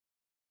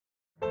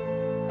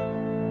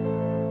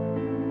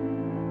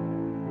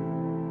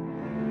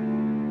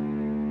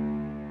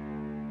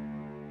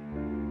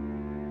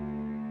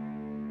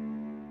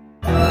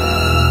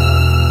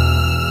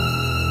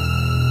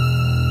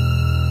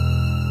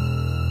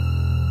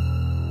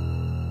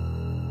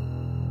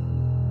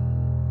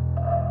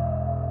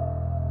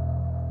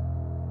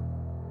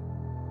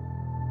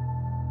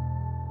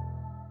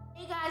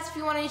if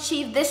you want to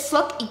achieve this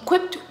look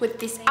equipped with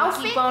this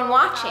outfit, keep on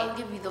watching. I'll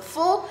give you the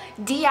full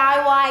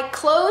DIY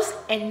clothes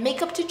and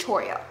makeup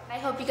tutorial. I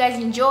hope you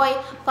guys enjoy.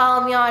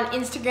 Follow me on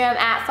Instagram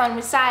at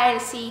FunWithSia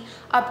to see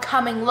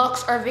upcoming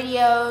looks or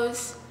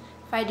videos.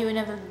 If I do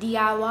another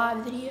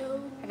DIY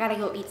video, I gotta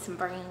go eat some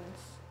brains.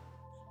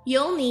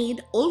 You'll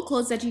need old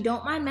clothes that you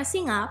don't mind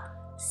messing up,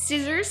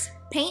 scissors,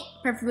 paint,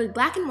 preferably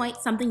black and white,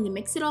 something to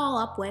mix it all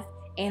up with,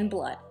 and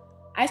blood.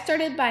 I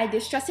started by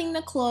distressing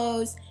the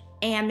clothes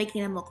and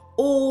making them look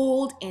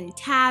old and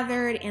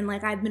tattered and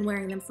like I've been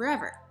wearing them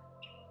forever.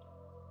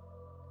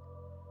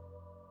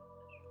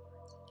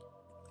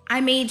 I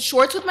made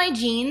shorts with my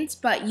jeans,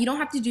 but you don't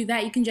have to do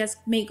that. You can just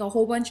make a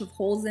whole bunch of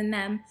holes in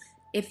them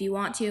if you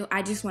want to.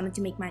 I just wanted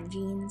to make my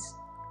jeans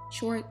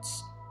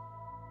shorts.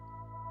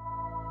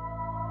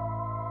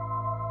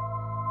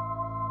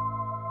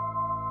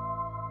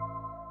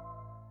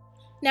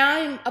 Now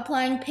I'm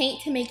applying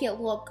paint to make it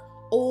look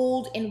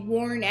old and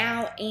worn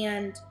out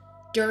and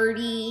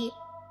dirty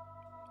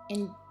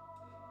and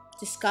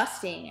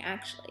disgusting,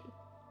 actually.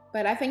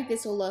 But I think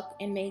this will look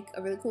and make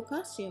a really cool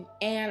costume.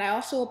 And I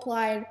also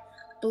applied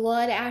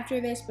blood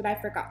after this, but I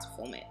forgot to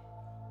film it.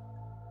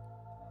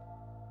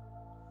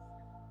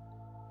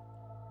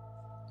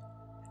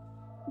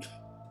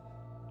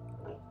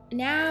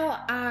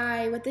 Now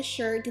I, with the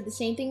shirt, did the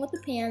same thing with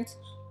the pants,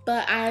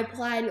 but I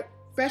applied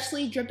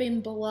freshly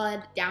dripping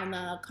blood down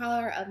the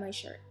collar of my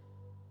shirt,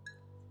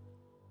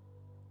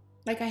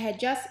 like I had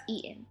just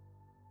eaten.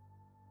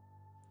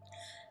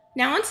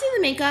 Now onto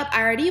the makeup.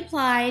 I already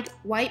applied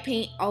white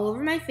paint all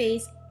over my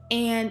face,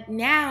 and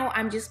now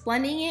I'm just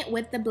blending it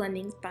with the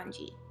blending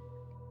spongy.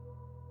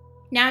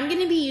 Now I'm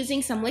going to be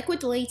using some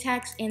liquid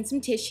latex and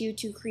some tissue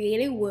to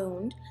create a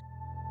wound.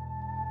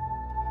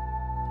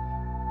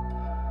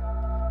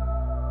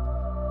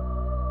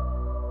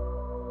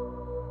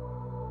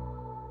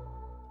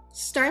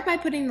 Start by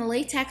putting the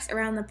latex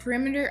around the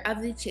perimeter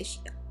of the tissue.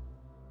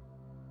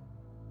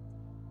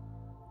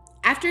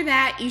 After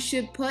that, you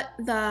should put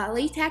the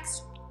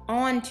latex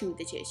onto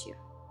the tissue.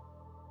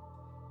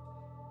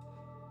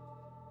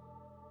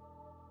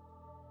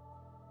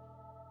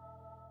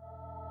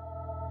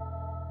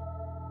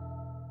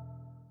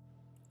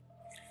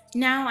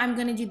 Now I'm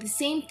going to do the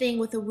same thing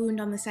with a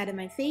wound on the side of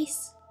my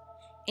face.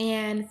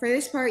 And for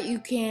this part, you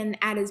can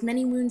add as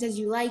many wounds as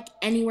you like,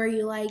 anywhere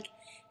you like.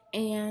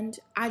 And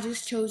I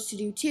just chose to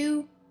do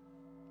 2.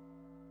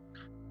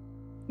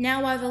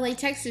 Now while the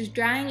latex is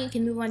drying, you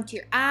can move on to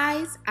your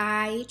eyes.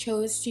 I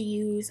chose to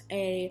use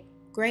a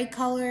gray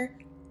color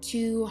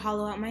to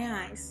hollow out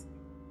my eyes.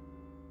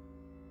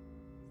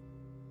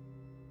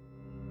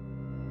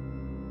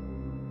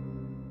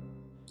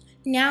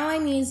 Now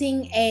I'm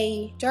using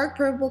a dark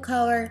purple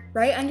color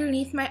right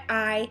underneath my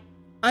eye,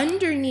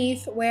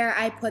 underneath where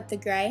I put the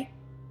gray.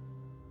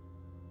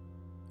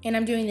 And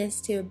I'm doing this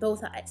to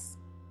both eyes.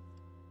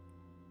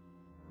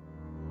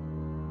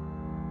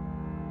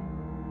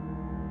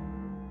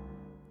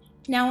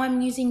 Now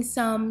I'm using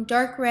some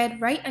dark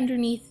red right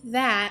underneath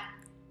that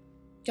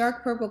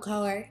dark purple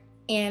color,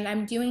 and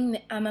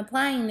I'm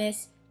applying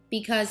this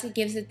because it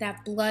gives it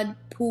that blood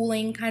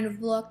pooling kind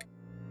of look.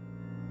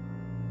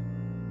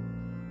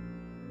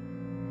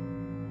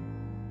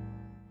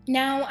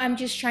 Now I'm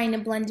just trying to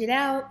blend it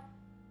out.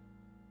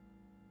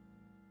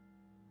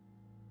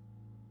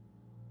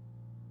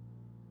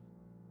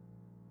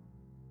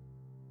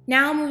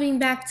 Now moving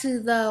back to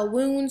the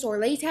wounds or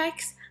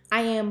latex,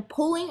 I am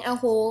pulling a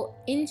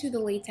hole into the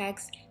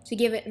latex to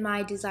give it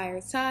my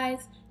desired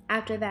size.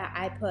 After that,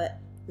 I put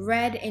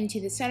red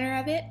into the center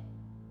of it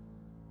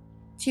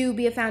to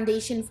be a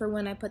foundation for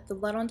when I put the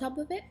blood on top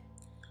of it.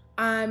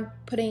 I'm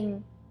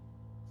putting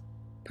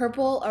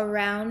purple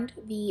around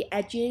the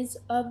edges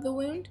of the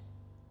wound.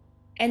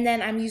 And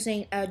then I'm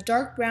using a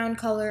dark brown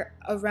color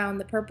around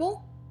the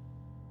purple.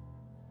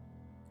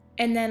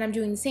 And then I'm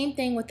doing the same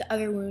thing with the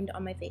other wound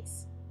on my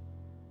face.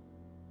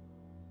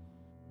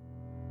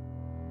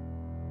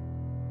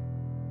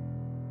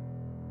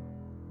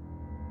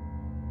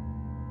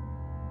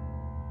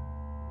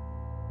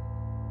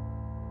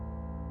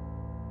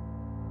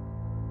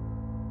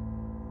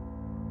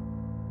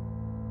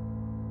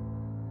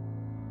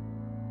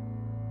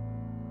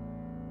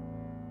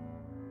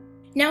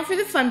 Now for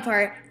the fun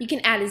part, you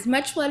can add as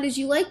much blood as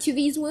you like to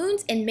these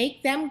wounds and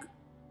make them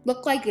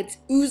look like it's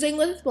oozing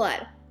with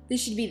blood.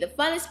 This should be the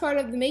funnest part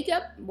of the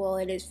makeup. Well,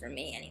 it is for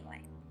me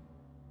anyway.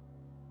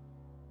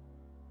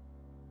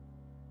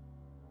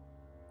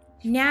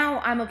 Now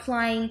I'm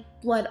applying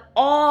blood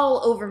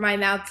all over my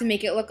mouth to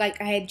make it look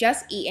like I had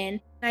just eaten.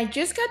 I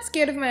just got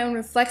scared of my own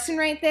reflection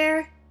right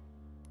there.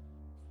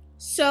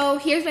 So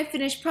here's my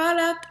finished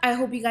product. I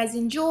hope you guys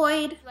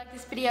enjoyed. If you like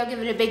this video, give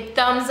it a big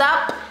thumbs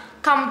up.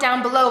 Comment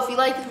down below if you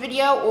like the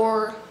video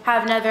or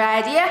have another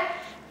idea.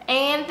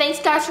 And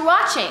thanks guys for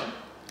watching.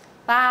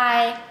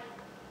 Bye.